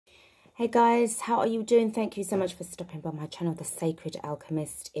Hey guys, how are you doing? Thank you so much for stopping by my channel, The Sacred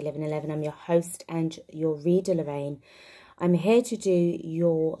Alchemist 1111. I'm your host and your reader, Lorraine. I'm here to do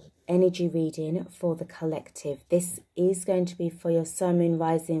your energy reading for the collective. This is going to be for your Sun, Moon,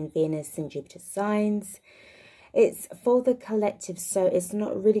 Rising, Venus and Jupiter signs. It's for the collective, so it's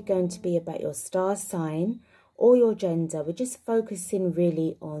not really going to be about your star sign or your gender. We're just focusing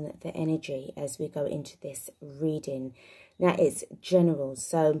really on the energy as we go into this reading. Now, it's general,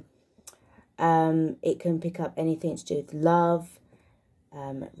 so it can pick up anything to do with love,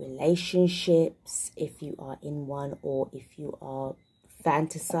 relationships, if you are in one, or if you are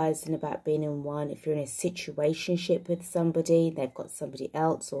fantasizing about being in one. If you're in a situationship with somebody, they've got somebody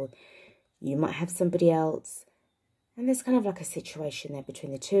else, or you might have somebody else, and there's kind of like a situation there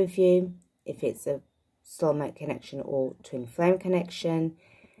between the two of you. If it's a soulmate connection or twin flame connection,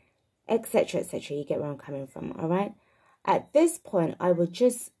 etc., etc. You get where I'm coming from, all right? At this point, I would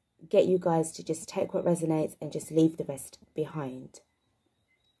just get you guys to just take what resonates and just leave the rest behind.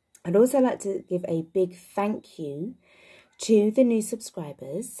 I'd also like to give a big thank you to the new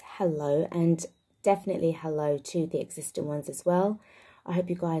subscribers. Hello, and definitely hello to the existing ones as well. I hope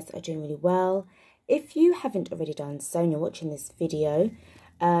you guys are doing really well. If you haven't already done so and you're watching this video,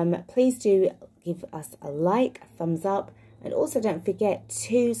 please do give us a like, a thumbs up, and also don't forget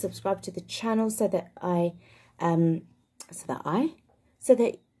to subscribe to the channel so that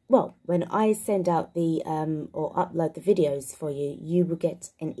well, when I send out the or upload the videos for you, you will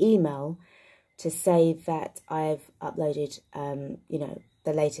get an email to say that I've uploaded you know,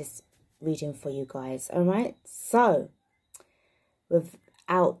 the latest reading for you guys. All right, so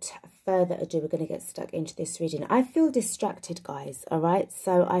without further ado, we're going to get stuck into this reading. I feel distracted, guys. All right,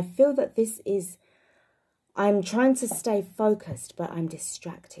 so I feel that this is, I'm trying to stay focused, but I'm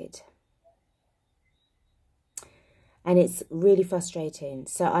distracted. And it's really frustrating.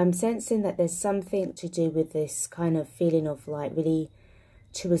 So I'm sensing that there's something to do with this kind of feeling of like really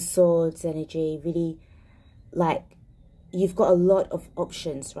Two of Swords energy, really like you've got a lot of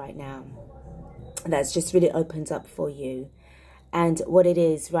options right now. That's just really opened up for you. And what it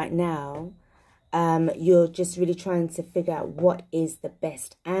is right now, you're just really trying to figure out what is the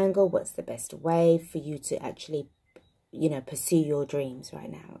best angle, what's the best way for you to actually, you know, pursue your dreams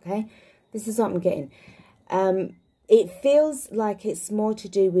right now, okay? This is what I'm getting. It feels like it's more to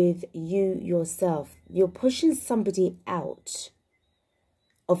do with you yourself. You're pushing somebody out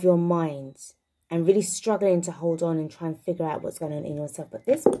of your mind and really struggling to hold on and try and figure out what's going on in yourself. But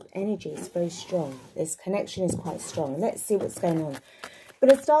this energy is very strong. This connection is quite strong. Let's see what's going on. I'm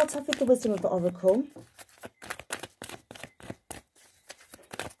going to start off with the Wisdom of the Oracle.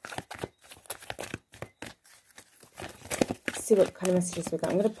 Let's see what kind of messages we got.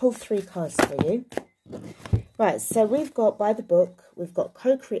 I'm going to pull 3 cards for you. Right, so we've got by the book, we've got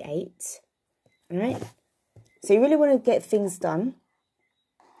co-create, all right? So you really want to get things done.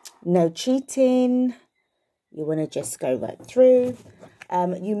 No cheating. You want to just go right through.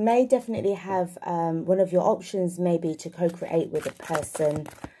 You may definitely have, one of your options may be to co-create with a person,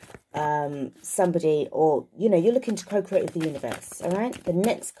 somebody, or, you know, you're looking to co-create with the universe, all right? The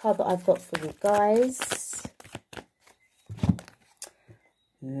next card that I've got for you guys,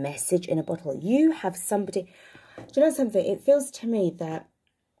 message in a bottle. You have somebody, do you know something? It feels to me that,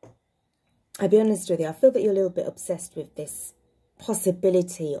 I'll be honest with you, I feel that you're a little bit obsessed with this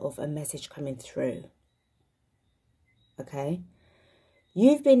possibility of a message coming through. Okay?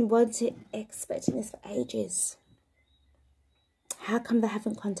 You've been expecting this for ages. How come they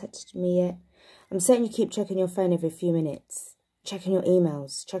haven't contacted me yet? I'm certain you keep checking your phone every few minutes, checking your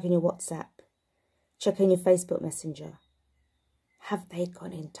emails, checking your WhatsApp, checking your Facebook Messenger. Have they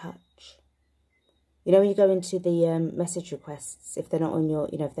gone in touch? You know, when you go into the message requests, if they're not on your,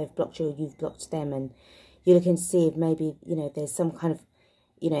 you know, if they've blocked you or you've blocked them, and you're looking to see if maybe, you know, there's some kind of,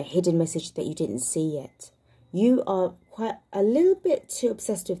 you know, hidden message that you didn't see yet. You are quite a little bit too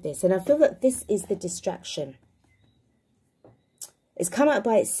obsessed with this. And I feel that this is the distraction. It's come out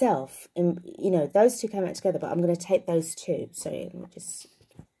by itself. And, you know, those two came out together, but I'm going to take those two. Sorry, let me just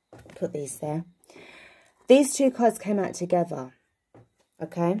put these there. These 2 cards came out together.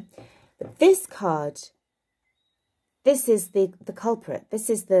 Okay, but this card, this is the culprit.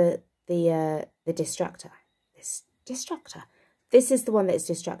 This is the distractor. This distractor. This is the one that is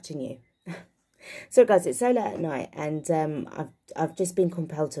distracting you. So guys, it's so late at night, and I've just been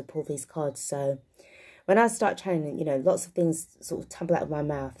compelled to pull these cards. So when I start channeling, you know, lots of things sort of tumble out of my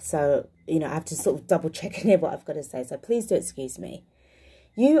mouth. So, you know, I have to sort of double check in here what I've got to say. So please do excuse me.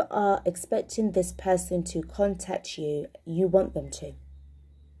 You are expecting this person to contact you. You want them to.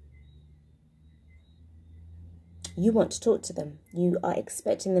 You want to talk to them. You are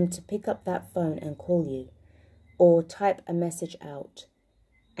expecting them to pick up that phone and call you, or type a message out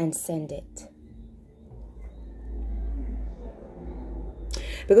and send it.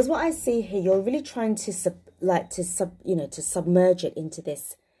 Because what I see here, you're really trying to submerge it into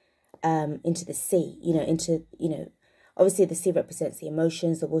this, into the sea, obviously the sea represents the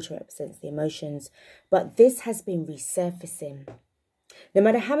emotions, the water represents the emotions, but this has been resurfacing. No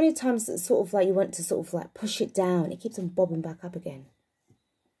matter how many times sort of like you want to sort of like push it down, it keeps on bobbing back up again.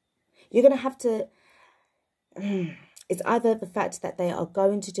 You're going to have to, it's either the fact that they are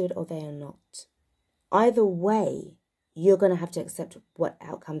going to do it or they are not. Either way, you're going to have to accept what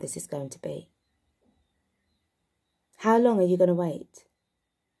outcome this is going to be. How long are you going to wait?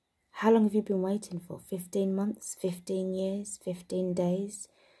 How long have you been waiting for? 15 months, 15 years, 15 days,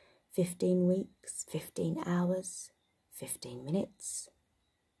 15 weeks, 15 hours, 15 minutes?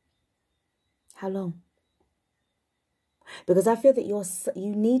 How long? Because I feel that you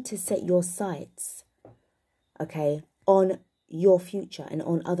need to set your sights, okay, on your future and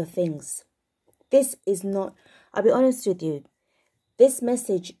on other things. This is not, I'll be honest with you, this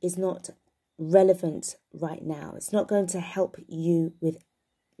message is not relevant right now. It's not going to help you with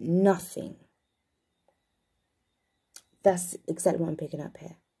nothing. That's exactly what I'm picking up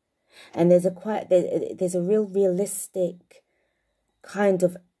here. And there's a real realistic kind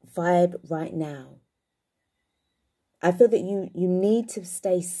of vibe right now. I feel that you need to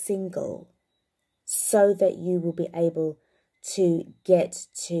stay single so that you will be able to get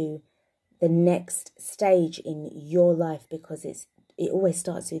to the next stage in your life, because it always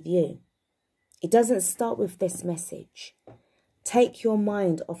starts with you. It doesn't start with this message. Take your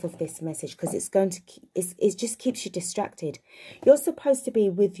mind off of this message, because it just keeps you distracted. You're supposed to be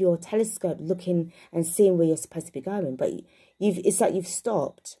with your telescope looking and seeing where you're supposed to be going, but it's like you've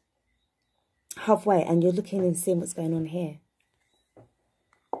stopped halfway and you're looking and seeing what's going on here.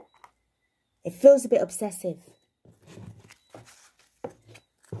 It feels a bit obsessive.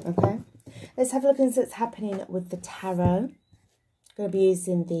 Okay, let's have a look at what's happening with the tarot. I'm going to be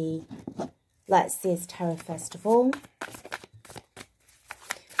using the Light Seers Tarot Festival.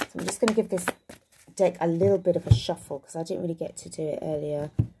 So I'm just going to give this deck a little bit of a shuffle, because I didn't really get to do it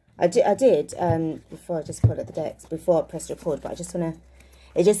earlier. I did before I just put up the decks, before I pressed record, but I just want to,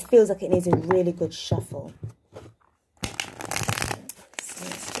 it just feels like it needs a really good shuffle. So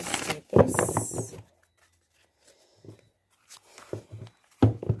let's just do this.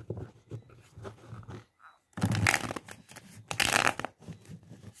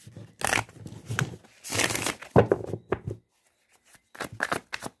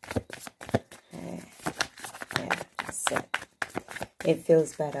 It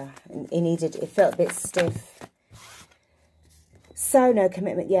feels better. It felt a bit stiff. So no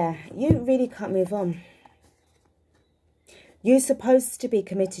commitment. Yeah, you really can't move on. You're supposed to be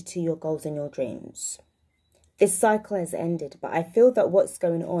committed to your goals and your dreams. This cycle has ended, but I feel that what's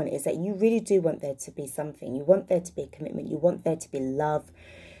going on is that you really do want there to be something. You want there to be commitment. You want there to be love.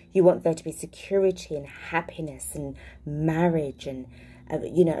 You want there to be security and happiness and marriage and, a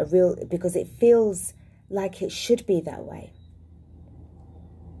real, because it feels like it should be that way.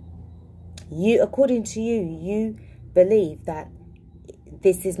 According to you, you believe that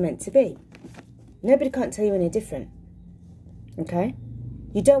this is meant to be. Nobody can't tell you any different. Okay?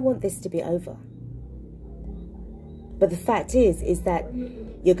 You don't want this to be over. But the fact is that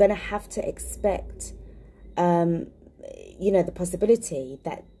you're going to have to expect, the possibility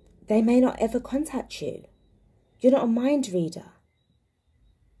that they may not ever contact you. You're not a mind reader.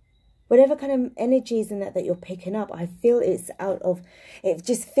 Whatever kind of energies and that you're picking up, I feel it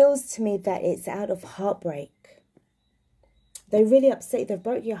just feels to me that it's out of heartbreak. They're really upset. They've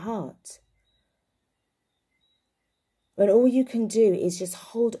broke your heart. When all you can do is just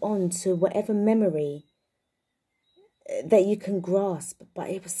hold on to whatever memory that you can grasp. But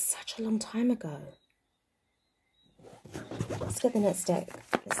it was such a long time ago. Let's get the next deck.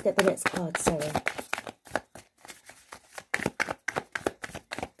 Let's get the next card, sorry.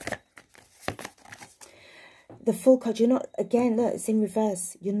 The Fool card, you're not, again, look, it's in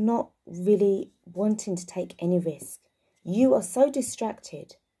reverse. You're not really wanting to take any risk. You are so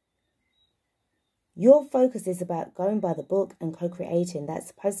distracted. Your focus is about going by the book and co-creating. That's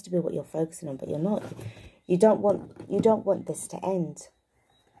supposed to be what you're focusing on, but you're not. You don't want this to end.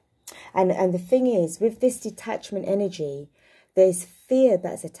 And the thing is, with this detachment energy, there's fear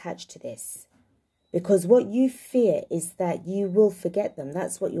that's attached to this. Because what you fear is that you will forget them.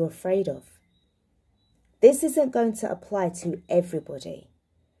 That's what you're afraid of. This isn't going to apply to everybody.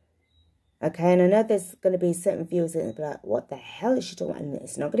 Okay, and I know there's going to be certain viewers that will be like, what the hell is she talking about? And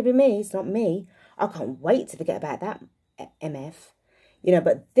it's not going to be me. It's not me. I can't wait to forget about that MF. You know,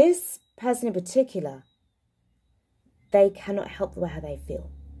 but this person in particular, they cannot help the way how they feel.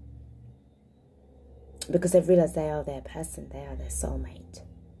 Because they've realised they are their person. They are their soulmate.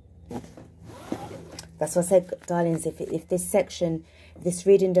 That's what I said, darlings, if this section, if this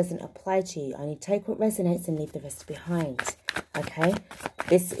reading doesn't apply to you, only take what resonates and leave the rest behind. Okay?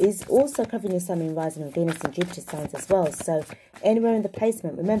 This is also covering your Sun, Moon, Rising, and Venus and Jupiter signs as well. So anywhere in the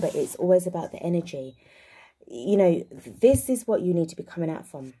placement, remember, it's always about the energy. You know, this is what you need to be coming out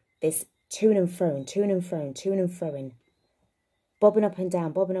from. This to and fro, to and fro, to and fro. Bobbing up and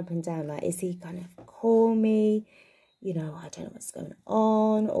down, bobbing up and down. Like, is he going to call me? You know, I don't know what's going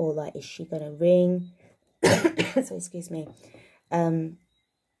on. Or, like, is she going to ring? So, excuse me. And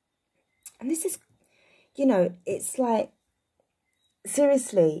this is, you know, it's like,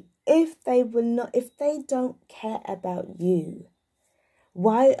 seriously, if they don't care about you,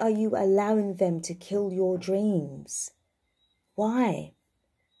 why are you allowing them to kill your dreams? Why?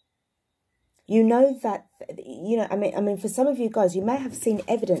 You know that, you know, I mean, for some of you guys, you may have seen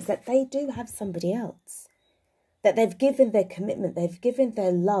evidence that they do have somebody else. That they've given their commitment, they've given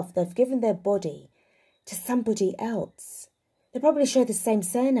their love, they've given their body to somebody else. They probably share the same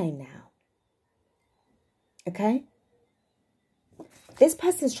surname now. Okay? This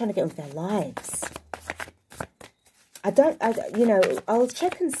person's trying to get on with their lives. You know, I'll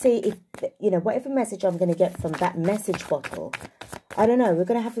check and see if, you know, whatever message I'm going to get from that message bottle, I don't know, we're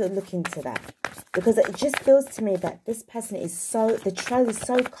going to have to look into that. Because it just feels to me that this person is so, the trail is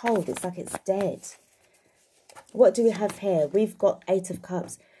so cold, it's like it's dead. What do we have here? We've got 8 of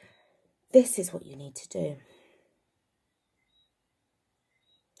Cups. This is what you need to do.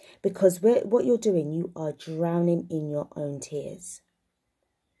 Because what you're doing, you are drowning in your own tears.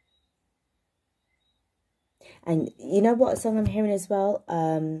 And you know what song I'm hearing as well?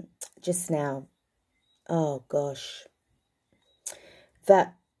 Just now. Oh, gosh.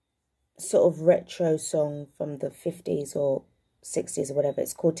 That sort of retro song from the 50s or 60s or whatever.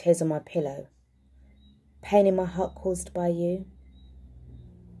 It's called Tears on My Pillow. Pain in My Heart Caused by You.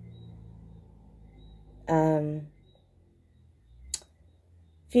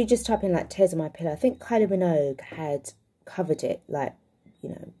 If you just type in like Tears on My Pillow, I think Kylie Minogue had covered it like, you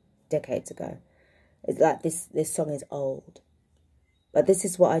know, decades ago. It's like this song is old. But this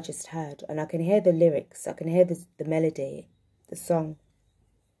is what I just heard. And I can hear the lyrics. I can hear the melody, the song.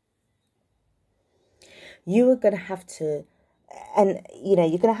 You are going to have to, and, you know,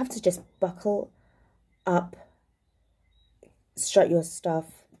 you're going to have to just buckle up, strut your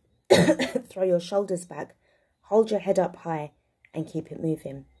stuff, throw your shoulders back, hold your head up high, and keep it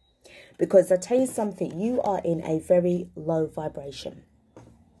moving. Because I tell you something, you are in a very low vibration.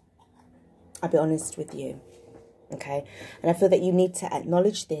 I'll be honest with you, okay? And I feel that you need to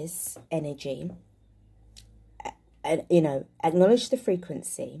acknowledge this energy, and, you know, acknowledge the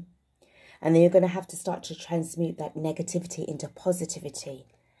frequency, and then you're going to have to start to transmute that negativity into positivity.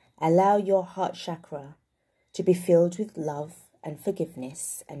 Allow your heart chakra to be filled with love and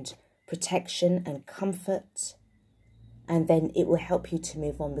forgiveness and protection and comfort. And then it will help you to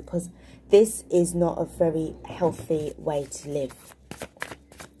move on, because this is not a very healthy way to live.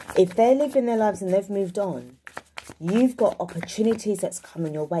 If they're living their lives and they've moved on, you've got opportunities that's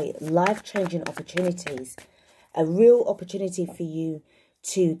coming your way, life-changing opportunities, a real opportunity for you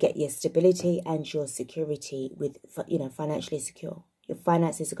to get your stability and your security with, you know, financially secure. Your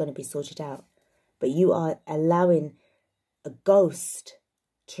finances are going to be sorted out. But you are allowing a ghost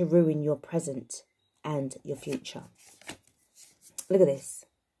to ruin your present and your future. Look at this.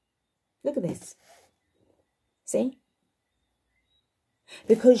 Look at this. See?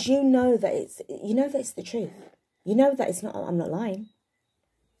 Because you know that it's the truth. You know that it's not, I'm not lying.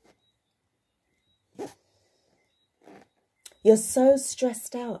 You're so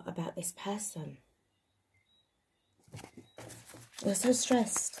stressed out about this person. You're so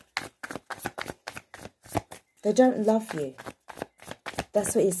stressed. They don't love you.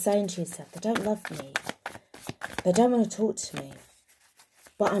 That's what you're saying to yourself. They don't love me. They don't want to talk to me.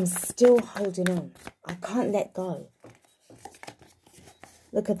 But I'm still holding on. I can't let go.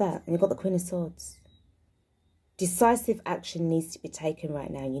 Look at that. And you've got the Queen of Swords. Decisive action needs to be taken right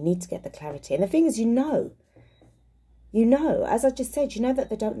now. You need to get the clarity. And the thing is, you know, as I just said, you know that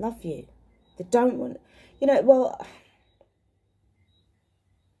they don't love you. They don't want, you know, well,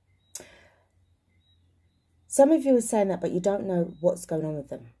 some of you are saying that, but you don't know what's going on with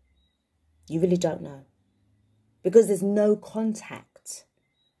them. You really don't know. Because there's no contact.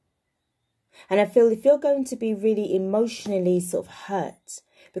 And I feel if you're going to be really emotionally sort of hurt,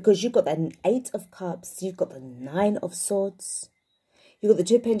 because you've got that 8 of Cups, you've got the 9 of Swords, You've got the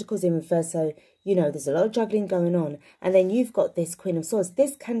Two of Pentacles in reverse, so, you know, there's a lot of juggling going on. And then you've got this Queen of Swords.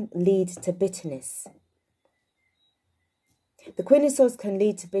 This can lead to bitterness. The Queen of Swords can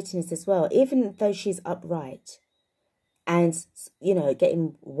lead to bitterness as well, even though she's upright. And, you know,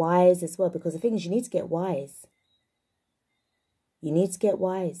 getting wise as well. Because the thing is, you need to get wise. You need to get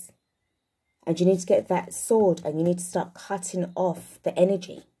wise. And you need to get that sword and you need to start cutting off the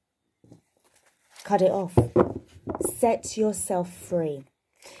energy. Cut it off. Set yourself free.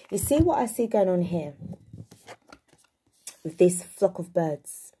 You see what I see going on here? With this flock of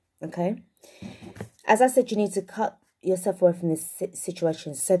birds. Okay? As I said, you need to cut yourself away from this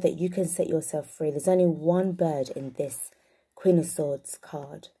situation so that you can set yourself free. There's only one bird in this Queen of Swords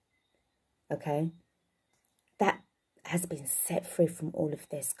card. Okay? That has been set free from all of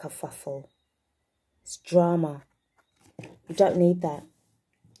this kerfuffle. It's drama. You don't need that.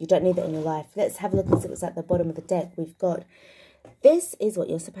 You don't need that in your life. Let's have a look and see what's at the bottom of the deck. We've got, this is what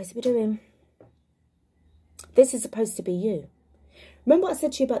you're supposed to be doing. This is supposed to be you. Remember what I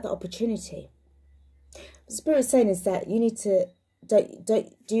said to you about the opportunity? The Spirit is saying is that you need to, do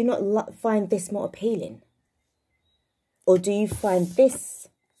you not find this more appealing? Or do you find this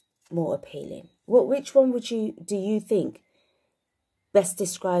more appealing? Which one do you think best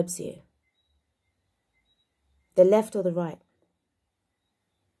describes you? The left or the right?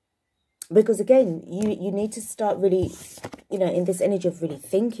 Because again, you need to start really, you know, in this energy of really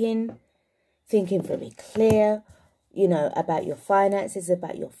thinking very clear, you know, about your finances,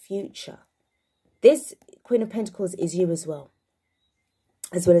 about your future. This Queen of Pentacles is you as well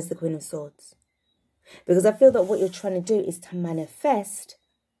as the Queen of Swords. Because I feel that what you're trying to do is to manifest,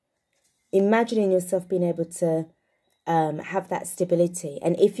 imagining yourself being able to have that stability.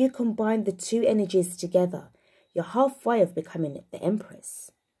 And if you combine the two energies together, you're halfway of becoming the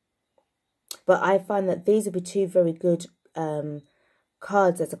Empress. But I find that these will be two very good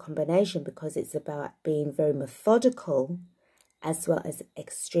cards as a combination, because it's about being very methodical as well as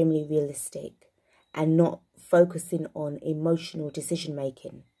extremely realistic and not focusing on emotional decision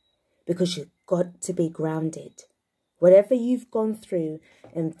making, because you've got to be grounded. Whatever you've gone through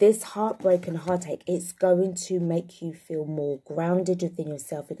and this heartbreak and heartache, it's going to make you feel more grounded within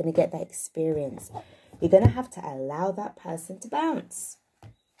yourself. You're going to get that experience. You're going to have to allow that person to bounce.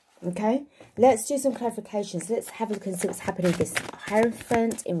 Okay, let's do some clarifications. Let's have a look and see what's happening with this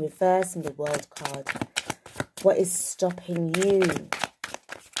Hierophant in reverse and the World card. What is stopping you?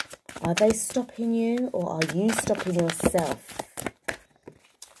 Are they stopping you, or are you stopping yourself?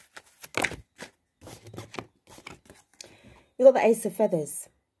 You've got the Ace of Feathers.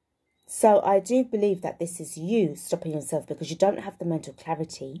 So I do believe that this is you stopping yourself because you don't have the mental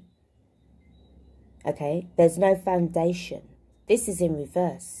clarity. Okay, there's no foundation. This is in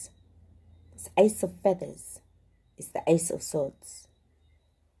reverse. It's Ace of Feathers. It's the Ace of Swords.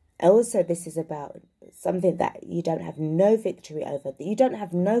 And also this is about something that you don't have no victory over. That you don't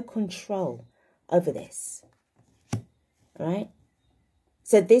have no control over this. Alright?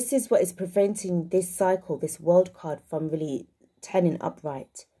 So this is what is preventing this cycle, this World card, from really turning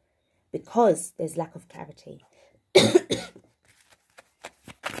upright. Because there's lack of clarity.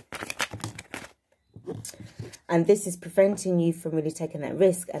 And this is preventing you from really taking that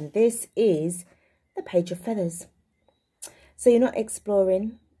risk. And this is the Page of Feathers. So you're not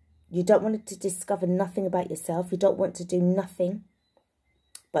exploring. You don't want to discover nothing about yourself. You don't want to do nothing,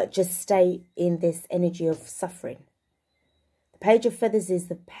 but just stay in this energy of suffering. The Page of Feathers is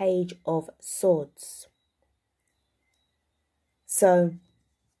the Page of Swords. So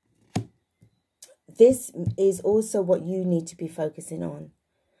this is also what you need to be focusing on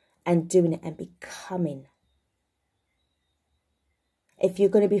and doing it and becoming. If you're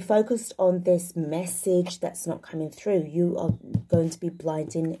going to be focused on this message that's not coming through, you are going to be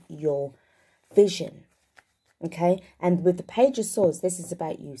blinding your vision. Okay? And with the Page of Swords, this is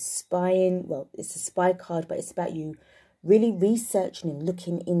about you spying. Well, it's a spy card, but it's about you really researching and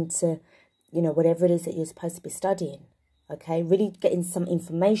looking into, you know, whatever it is that you're supposed to be studying. Okay? Really getting some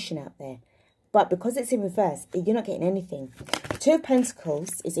information out there. But because it's in reverse, you're not getting anything. Two of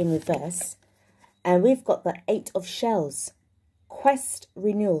Pentacles is in reverse. And we've got the Eight of Shells. Quest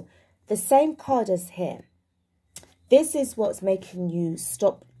renewal. The same card as here. This is what's making you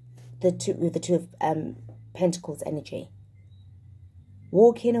stop with the Two of Pentacles energy.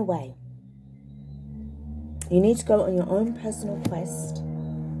 Walking away. You need to go on your own personal quest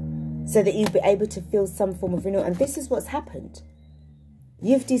so that you'll be able to feel some form of renewal. And this is what's happened.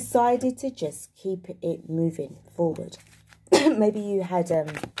 You've decided to just keep it moving forward. Maybe you had,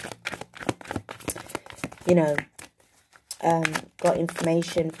 you know, got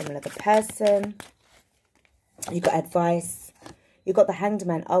information from another person. You got advice. You got the Hanged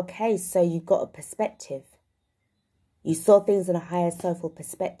Man. Okay, so you got a perspective. You saw things in a higher soulful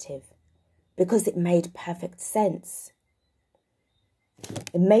perspective because it made perfect sense.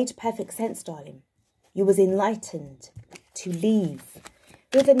 It made perfect sense, darling. You was enlightened to leave.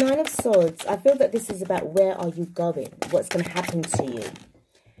 With the Nine of Swords, I feel that this is about where are you going? What's going to happen to you?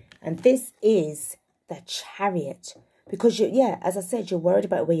 And this is the Chariot. Because, as I said, you're worried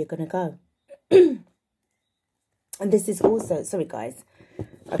about where you're going to go. And this is also, sorry guys.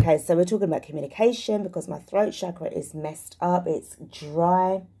 Okay, so we're talking about communication because my throat chakra is messed up. It's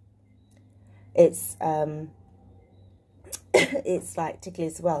dry. It's, it's like tickly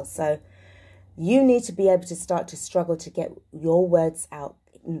as well. So you need to be able to start to struggle to get your words out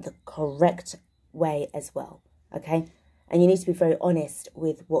in the correct way as well. Okay. And you need to be very honest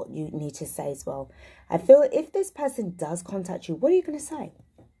with what you need to say as well. I feel if this person does contact you, what are you going to say?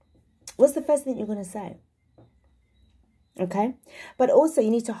 What's the first thing you're going to say? Okay. But also you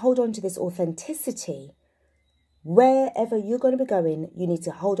need to hold on to this authenticity. Wherever you're going to be going, you need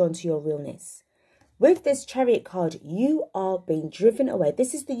to hold on to your realness. With this Chariot card, you are being driven away.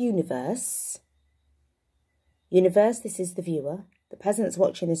 This is the universe. Universe, this is the viewer. The person that's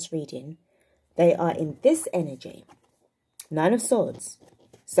watching this reading. They are in this energy. Nine of Swords.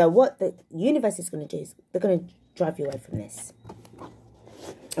 So what the universe is going to do is they're going to drive you away from this.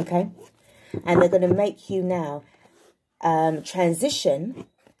 Okay? And they're going to make you now transition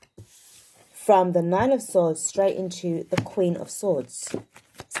from the Nine of Swords straight into the Queen of Swords.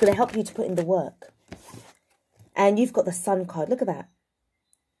 It's going to help you to put in the work. And you've got the Sun card. Look at that.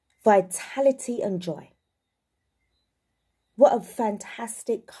 Vitality and joy. What a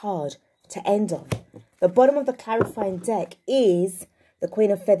fantastic card to end on. The bottom of the clarifying deck is the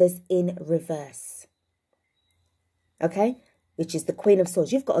Queen of Feathers in reverse. Okay? Which is the Queen of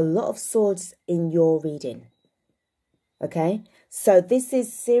Swords. You've got a lot of swords in your reading. Okay? So this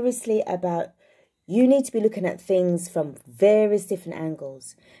is seriously about you need to be looking at things from various different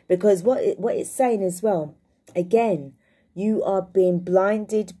angles. Because what it's saying as well, again, you are being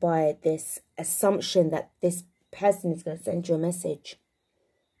blinded by this assumption that this person is going to send you a message.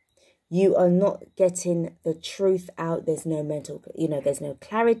 You are not getting the truth out. There's no mental, there's no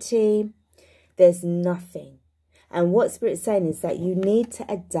clarity. There's nothing. And what Spirit's saying is that you need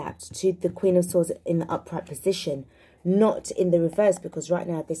to adapt to the Queen of Swords in the upright position, not in the reverse, because right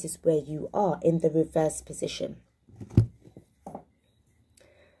now this is where you are, in the reverse position.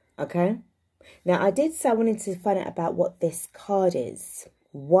 Okay? Now, I did say I wanted to find out about what this card is,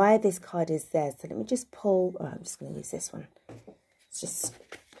 why this card is there. So let me just pull, I'm just going to use this one. It's just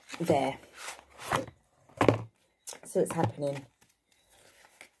there. So it's happening.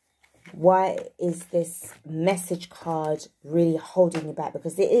 Why is this message card really holding you back?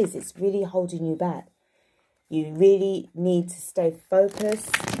 Because it's really holding you back. You really need to stay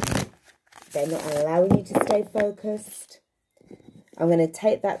focused. They're not allowing you to stay focused. I'm going to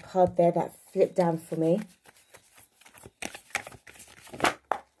take that card there, that flipped down for me.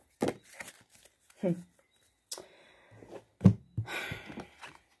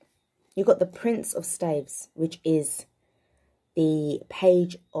 You've got the Prince of Staves, which is the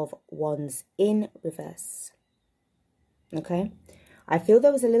Page of Wands in reverse. Okay? I feel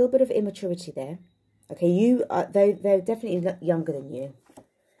there was a little bit of immaturity there. Okay, they're definitely younger than you.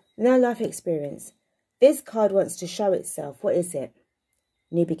 No life experience. This card wants to show itself. What is it?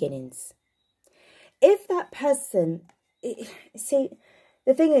 New beginnings. If that person... See,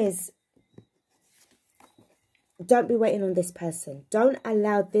 the thing is, don't be waiting on this person. Don't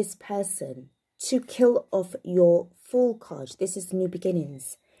allow this person to kill off your Fool card. This is new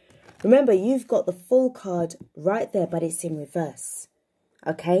beginnings. Remember, you've got the Fool card right there, but it's in reverse.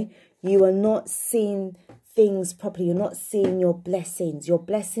 Okay? You are not seeing things properly. You're not seeing your blessings. Your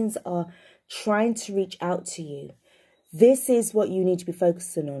blessings are trying to reach out to you. This is what you need to be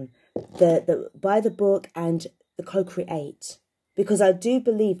focusing on. Buy the book and the co-create. Because I do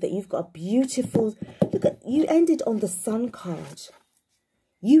believe that you've got a beautiful... Look at, you ended on the Sun card.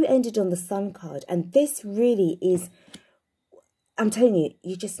 You ended on the Sun card. And this really is... I'm telling you,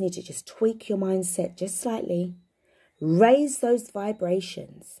 you just need to just tweak your mindset just slightly. Raise those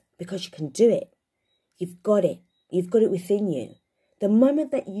vibrations. Because you can do it. You've got it. You've got it within you. The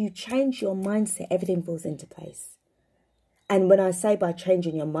moment that you change your mindset, everything falls into place. And when I say by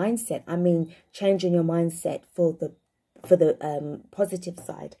changing your mindset, I mean changing your mindset for the positive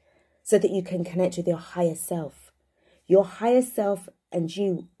side, so that you can connect with your higher self. Your higher self and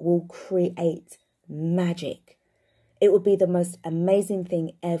you will create magic. It will be the most amazing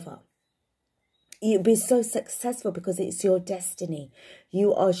thing ever. You'll be so successful because it's your destiny.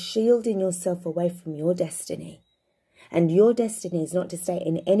 You are shielding yourself away from your destiny. And your destiny is not to stay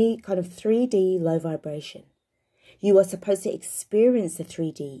in any kind of 3D low vibration. You are supposed to experience the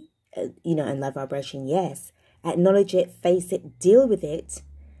 3D, and low vibration, yes. Acknowledge it, face it, deal with it,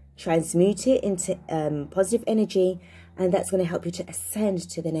 transmute it into positive energy, and that's going to help you to ascend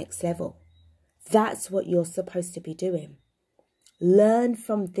to the next level. That's what you're supposed to be doing. Learn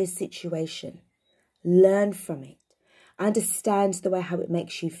from this situation. Learn from it. Understand the way how it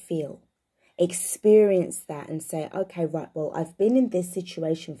makes you feel. Experience that and say, okay, right, well, I've been in this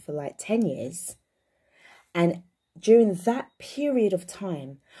situation for like 10 years. And during that period of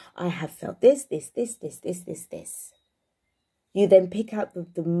time, I have felt this. You then pick out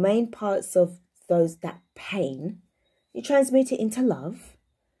the main parts of that pain. You transmute it into love.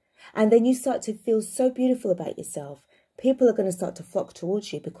 And then you start to feel so beautiful about yourself. People are going to start to flock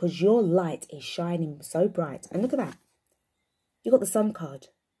towards you because your light is shining so bright. And look at that. You got the Sun card.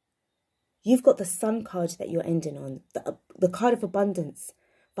 You've got the Sun card that you're ending on. The card of abundance,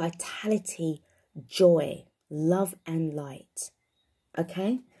 vitality, joy, love and light.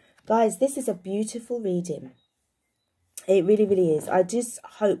 Okay? Guys, this is a beautiful reading. It really, really is. I just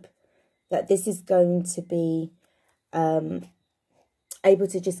hope that this is going to be able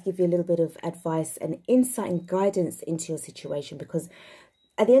to just give you a little bit of advice and insight and guidance into your situation, because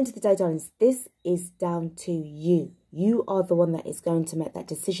at the end of the day, darlings, this is down to you. You are the one that is going to make that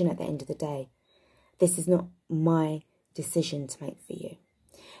decision at the end of the day. This is not my decision to make for you.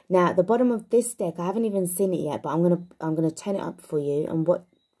 Now, at the bottom of this deck, I haven't even seen it yet, but I'm gonna turn it up for you. And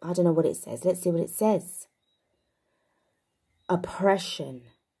I don't know what it says. Let's see what it says. Oppression.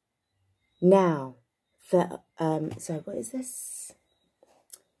 Now, for sorry, what is this?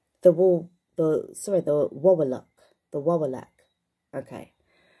 The Wawalak. The Wawalak. Okay.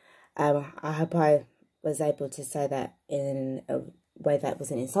 I hope I was able to say that in a way that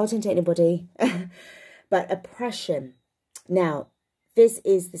wasn't insulting to anybody. But oppression. Now, this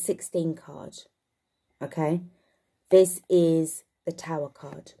is the 16 card. Okay. This is the Tower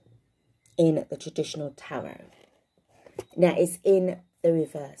card in the traditional tarot. Now, it's in the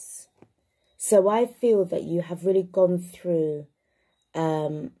reverse. So I feel that you have really gone through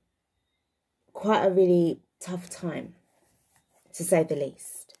quite a really tough time, to say the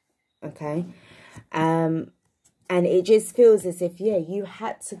least. Okay. And it just feels as if, yeah, you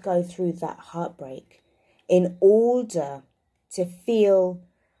had to go through that heartbreak in order to feel,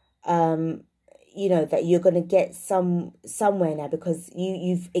 that you're going to get somewhere now, because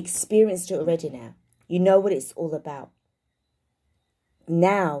you've experienced it already now. You know what it's all about.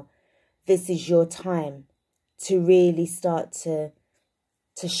 Now, this is your time to really start to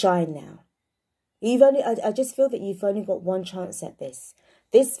shine now. I just feel that you've only got one chance at this.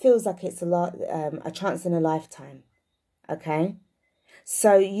 This feels like it's a chance in a lifetime. Okay?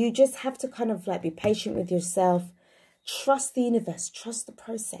 So you just have to kind of like be patient with yourself. Trust the universe. Trust the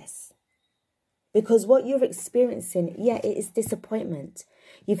process. Because what you're experiencing, yeah, it is disappointment.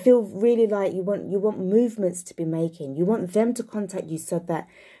 You feel really like you want movements to be making. You want them to contact you so that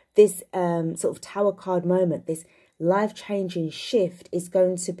this sort of Tower card moment, this life-changing shift is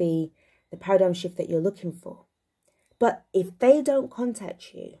going to be the paradigm shift that you're looking for. But if they don't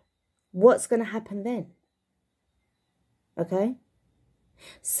contact you, what's going to happen then? Okay?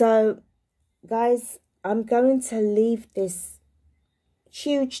 So, guys, I'm going to leave this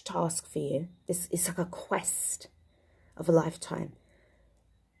huge task for you. It's like a quest of a lifetime.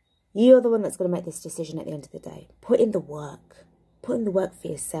 You're the one that's going to make this decision at the end of the day. Put in the work. Put in the work for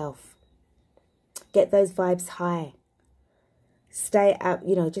yourself. Get those vibes high. Stay out,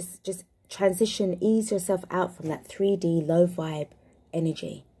 just transition, ease yourself out from that 3D low vibe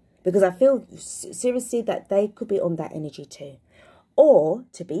energy. Because I feel seriously that they could be on that energy too. Or,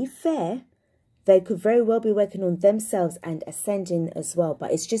 to be fair, they could very well be working on themselves and ascending as well.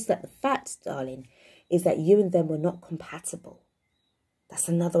 But it's just that the fact, darling, is that you and them were not compatible. That's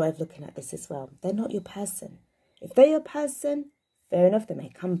another way of looking at this as well. They're not your person. If they're your person, fair enough, they may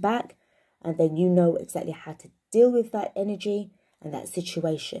come back, and then you know exactly how to deal with that energy and that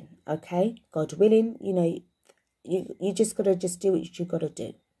situation. Okay? God willing, you just got to do what you got to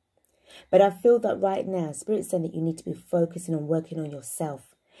do. But I feel that right now, Spirit's saying that you need to be focusing on working on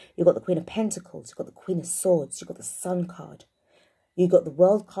yourself. You've got the Queen of Pentacles. You've got the Queen of Swords. You've got the Sun card. You've got the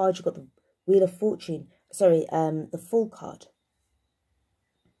World card. You've got the Wheel of Fortune. Sorry, the Fool card.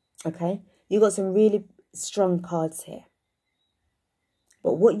 Okay? You've got some really strong cards here.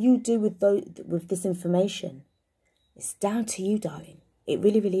 But what you do with this information, it's down to you, darling. It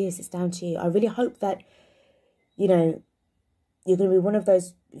really, really is. It's down to you. I really hope that, you're going to be one of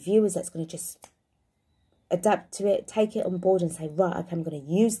those viewers that's going to just adapt to it, take it on board and say, right, okay, I'm going to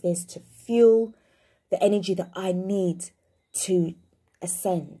use this to fuel the energy that I need to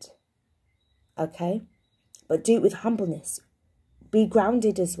ascend. Okay? But do it with humbleness. Be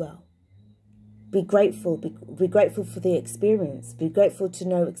grounded as well. Be grateful. Be grateful for the experience. Be grateful to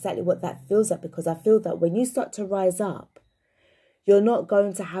know exactly what that feels like, because I feel that when you start to rise up, you're not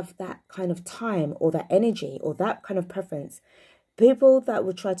going to have that kind of time or that energy or that kind of preference. People that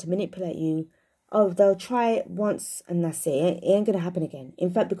will try to manipulate you, oh, they'll try it once and that's it. It ain't going to happen again.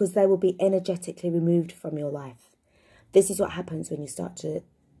 In fact, because they will be energetically removed from your life. This is what happens when you start to,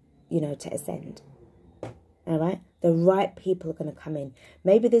 to ascend. All right? The right people are going to come in.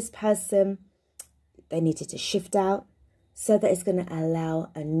 Maybe this person, they needed to shift out so that it's going to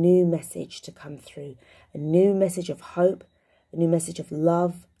allow a new message to come through. A new message of hope, a new message of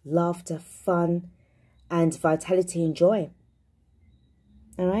love, laughter, fun, and vitality and joy.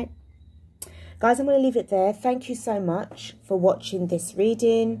 All right? Guys, I'm going to leave it there. Thank you so much for watching this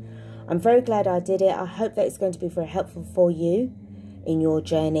reading. I'm very glad I did it. I hope that it's going to be very helpful for you in your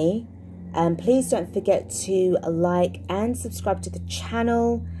journey. And please don't forget to like and subscribe to the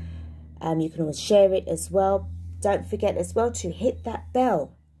channel. You can always share it as well. Don't forget as well to hit that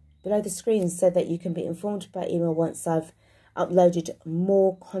bell below the screen so that you can be informed by email once I've uploaded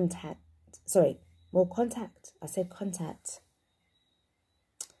more contact. More contact. I said contact.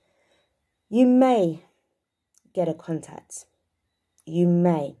 You may get a contact. You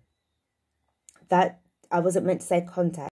may. That I wasn't meant to say contact.